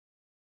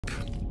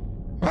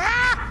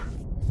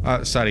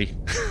Sorry.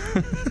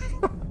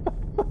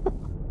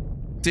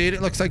 Dude,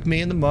 it looks like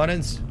me in the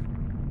mornings.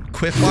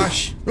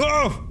 Quiplash.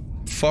 Oh!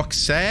 Fuck's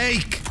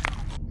sake.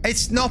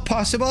 It's not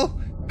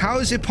possible. How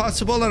is it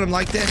possible that I'm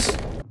like this?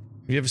 Have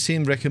you ever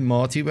seen Rick and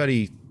Morty where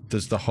he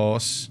does the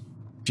horse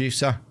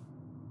juicer?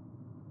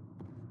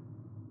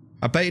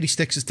 I bet he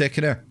sticks his dick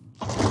in it.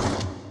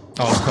 Oh,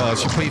 of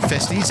course. You put your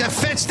fist in. He's a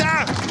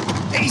fister!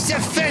 He's a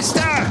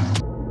fister!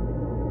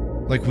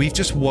 Like, we've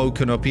just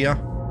woken up here.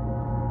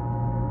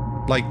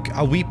 Like,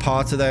 are we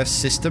part of their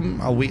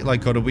system? Are we,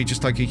 like, or are we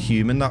just like a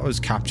human that was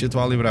captured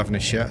while they were having a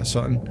shit or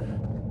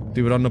something?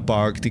 They were on the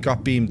bog, they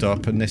got beamed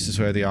up, and this is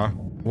where they are.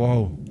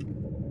 Whoa.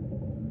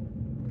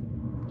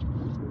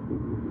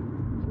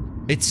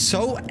 It's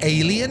so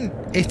alien.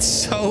 It's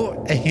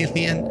so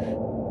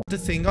alien. The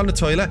thing on the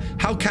toilet.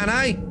 How can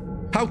I?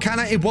 How can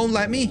I? It won't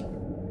let me.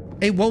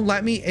 It won't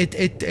let me.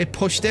 It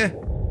pushed it.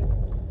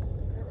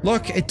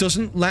 Look, it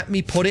doesn't let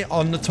me put it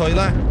on the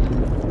toilet.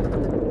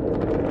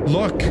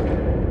 Look.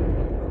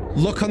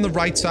 Look on the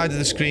right side of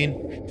the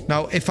screen.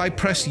 Now, if I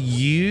press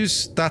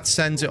use, that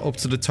sends it up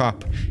to the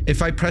top.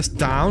 If I press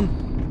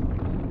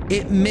down,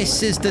 it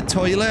misses the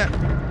toilet.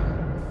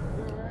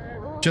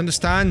 Do you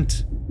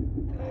understand?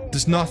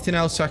 There's nothing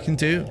else I can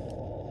do.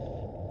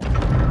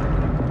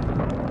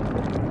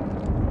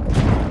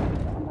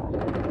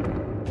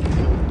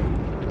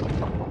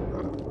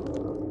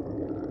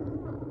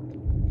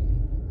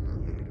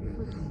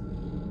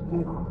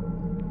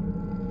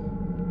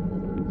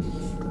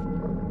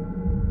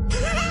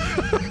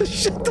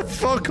 Shut the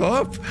fuck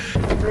up.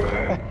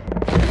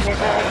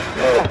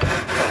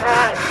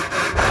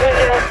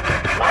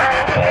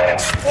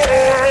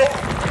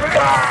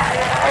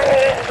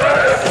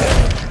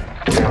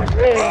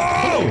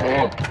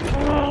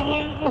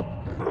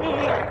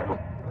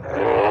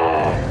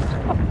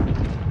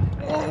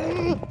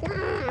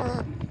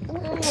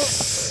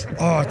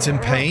 Oh, it's in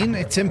pain.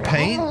 It's in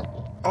pain.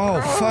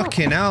 Oh,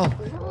 fucking hell.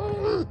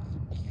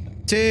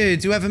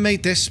 Dude, whoever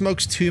made this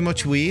smokes too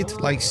much weed.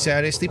 Like,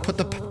 seriously, put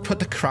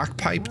the crack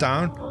pipe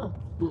down.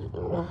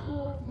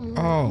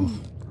 Oh.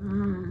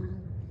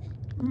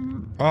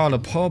 Oh, the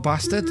poor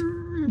bastard.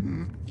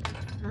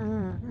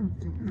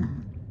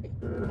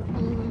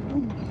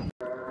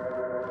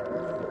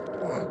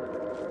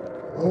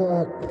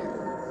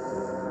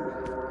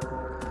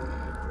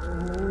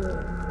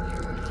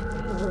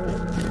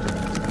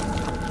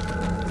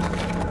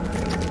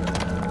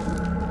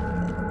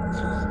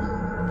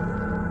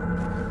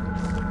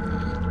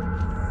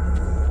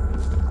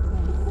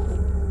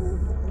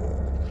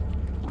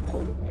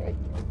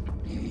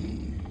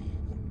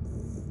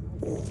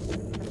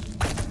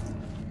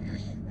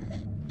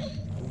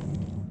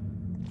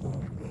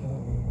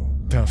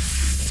 The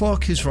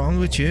fuck is wrong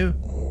with you?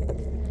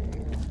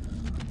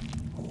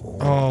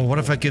 Oh, what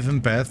have I given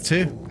birth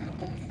to?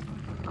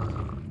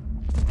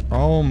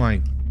 Oh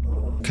my...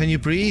 Can you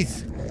breathe?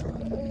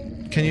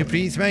 Can you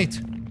breathe,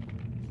 mate?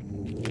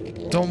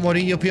 Don't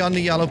worry, you'll be on the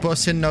yellow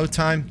bus in no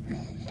time.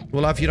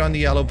 We'll have you on the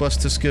yellow bus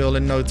to school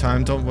in no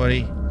time, don't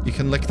worry. You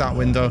can lick that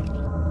window.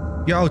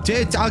 Yo,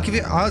 dude, I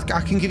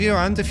can give you a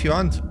hand if you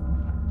want.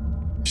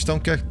 Just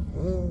don't get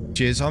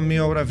jizz on me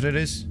or whatever it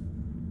is.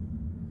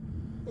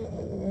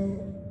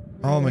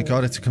 Oh my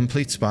god, it's a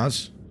complete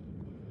spaz.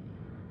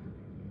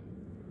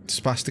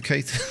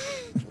 Spasticate.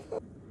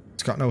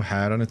 It's got no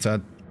hair on its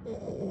head.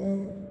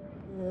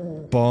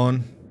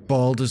 Born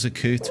bald as a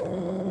coot.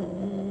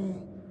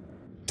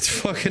 Its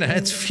fucking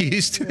head's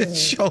fused to its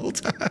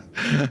shoulder.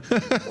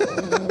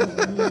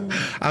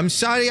 I'm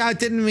sorry, I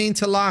didn't mean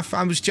to laugh.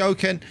 I was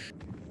joking.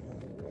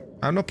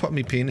 I'm not putting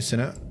my penis in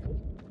it.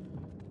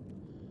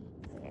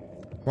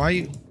 Why are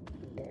you...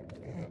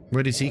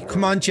 Where is he?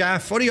 Come on,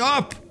 Jeff. Hurry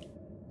up!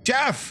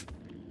 Jeff!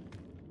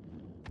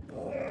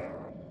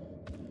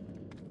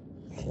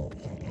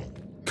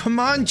 Come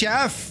on,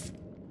 Jeff!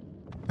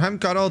 I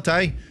haven't got all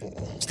day.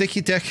 Stick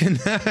your dick in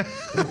there.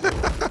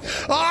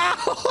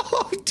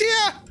 Oh,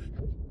 dear!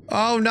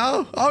 Oh,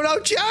 no. Oh, no,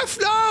 Jeff,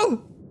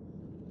 no!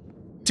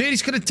 Dude,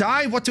 he's gonna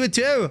die. What do I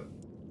do?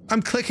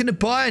 I'm clicking the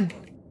button.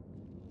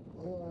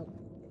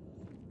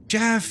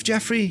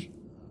 Jeffrey.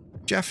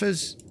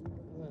 Jeffers.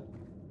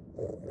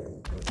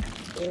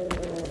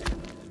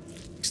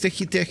 Stick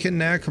your dick in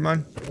there, come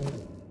on.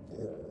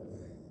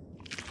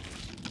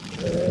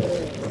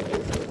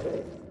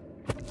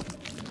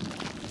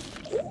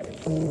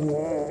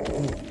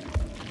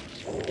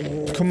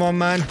 Come on,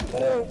 man.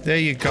 There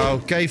you go.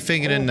 Get your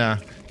finger in there.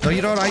 No,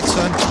 you're alright,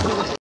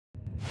 son.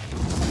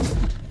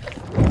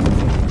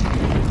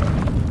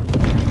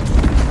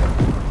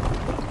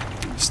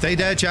 Stay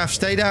there, Jeff.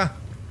 Stay there.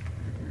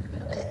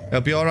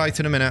 It'll be alright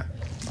in a minute.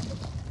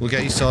 We'll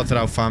get you sorted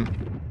out, fam.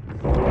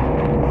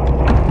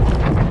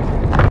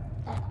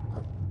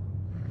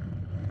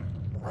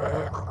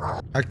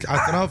 I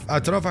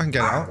don't know if I can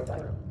get out.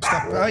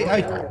 Stop.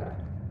 Hey.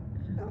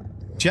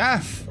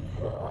 Jeff.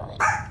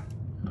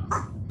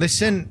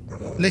 Listen.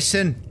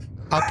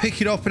 I'll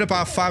pick it up at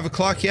about 5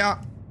 o'clock,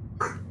 yeah?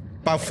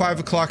 About 5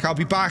 o'clock. I'll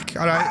be back.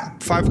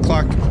 Alright, 5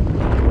 o'clock.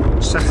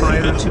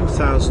 Sapphire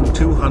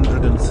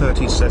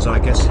 2230 says I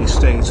guess he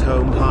stays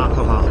home, ha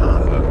ha ha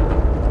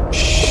ha.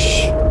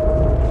 Shh.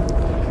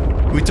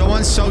 We don't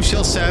want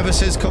social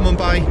services coming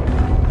by.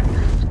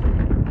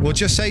 We'll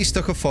just say he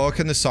stuck a fork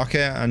in the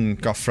socket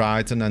and got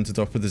fried and ended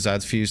up with his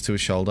head fused to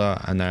his shoulder,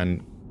 and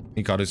then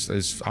he got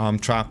his arm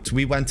trapped.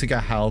 We went to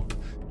get help.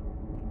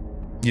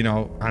 You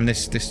know, and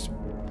this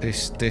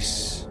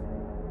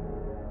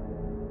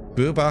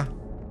booba.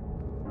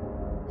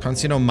 Can't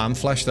see no man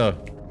flesh though.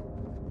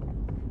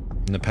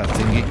 In the pet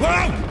thingy.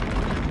 Whoa!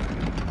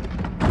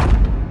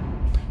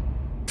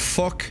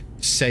 Fuck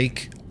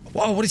sake.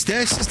 Whoa, what is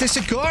this? Is this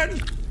a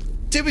gun?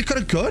 Dude, we've got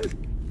a gun?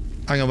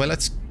 Hang on, wait,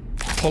 let's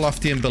pull off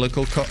the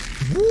umbilical cut.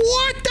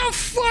 What the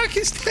fuck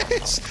is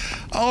this?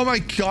 Oh my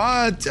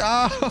god.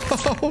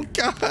 Oh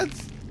god.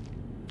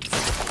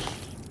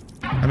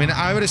 I mean,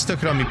 I would have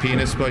stuck it on my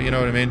penis, but you know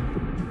what I mean?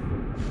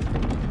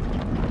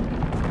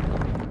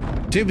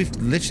 Dude, we've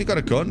literally got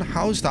a gun.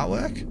 How does that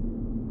work?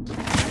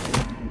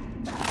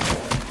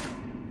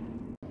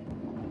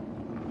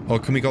 Oh,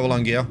 can we go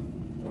along here?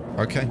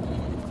 Okay.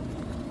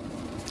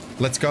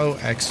 Let's go,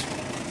 X.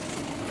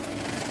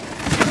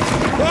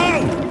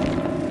 Whoa!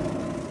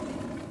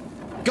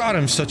 God,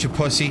 I'm such a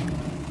pussy.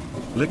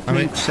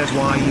 Lickmeat says,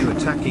 why are you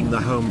attacking the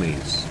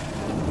homies?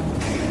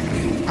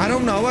 I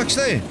don't know,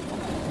 actually.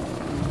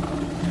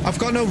 I've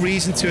got no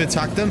reason to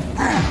attack them.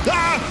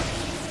 Ah!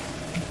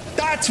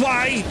 That's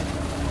why!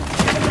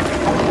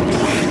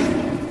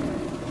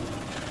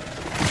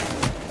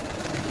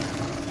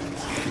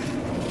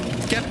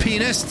 Get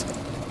penised.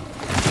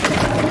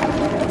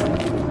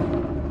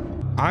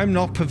 I'm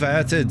not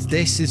perverted.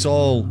 This is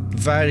all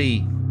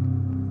very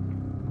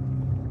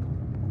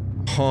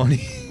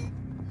horny.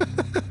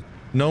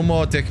 No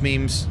more dick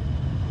memes.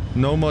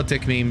 No more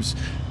dick memes.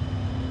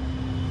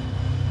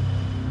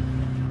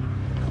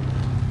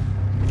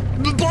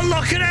 But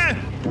look at her!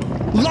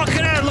 Look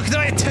at her! Look at the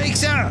way it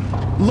takes her!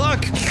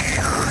 Look!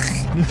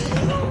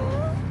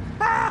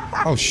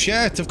 Oh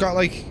shit, I've got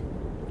like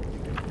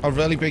a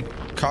really big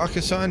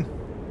carcass on.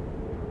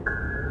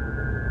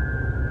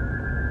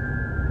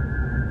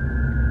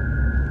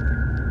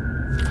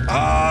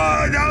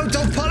 Oh no,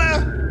 don't pull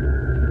her!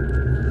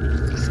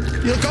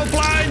 You'll go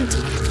blind!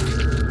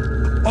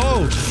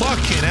 Oh,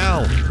 fucking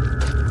hell.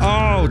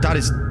 Oh, that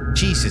is...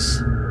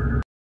 Jesus.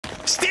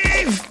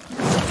 Steve!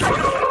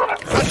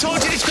 I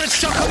told you this could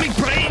suck on my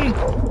brain!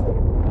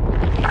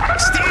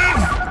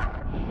 Steve!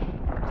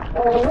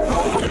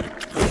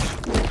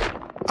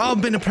 Oh,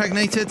 I've been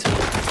impregnated.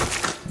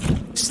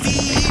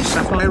 Steve!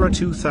 Sapphire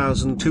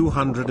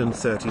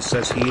 2230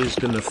 says he is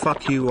gonna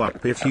fuck you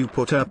up if you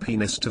put her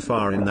penis too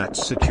far in that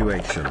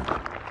situation.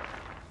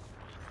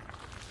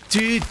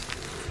 Dude.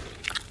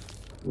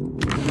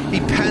 He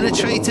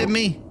penetrated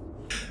me.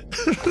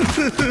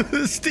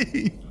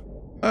 Steve.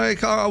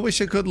 I wish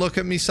I could look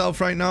at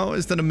myself right now.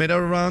 Is there a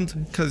mirror around?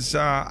 Because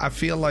I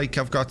feel like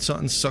I've got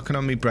something sucking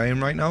on my brain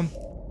right now.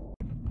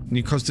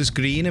 Because there's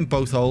green in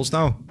both holes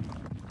now.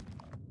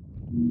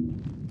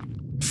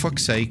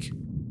 Fuck's sake.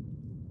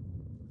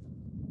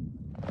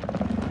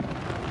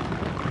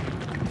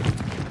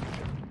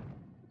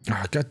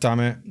 Oh, god damn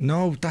it.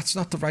 No, that's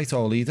not the right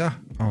hole either.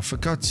 Oh, for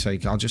God's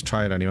sake. I'll just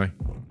try it anyway.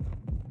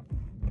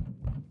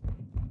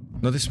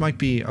 No, this might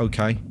be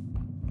okay.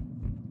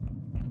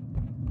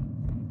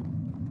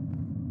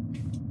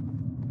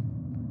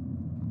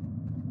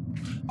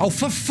 Oh,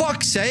 for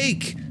fuck's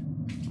sake!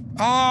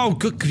 Oh,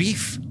 good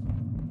grief.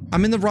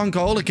 I'm in the wrong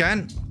hole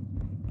again.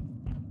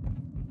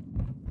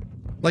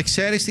 Like,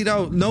 seriously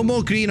though, no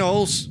more green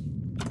holes.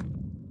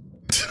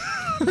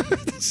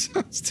 That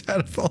sounds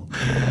terrible.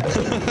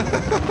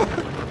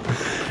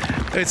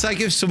 It's like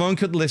if someone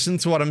could listen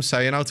to what I'm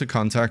saying out of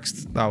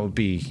context, that would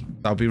be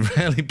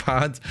really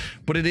bad.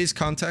 But it is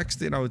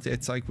context, you know,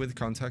 it's like with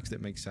context,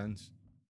 it makes sense.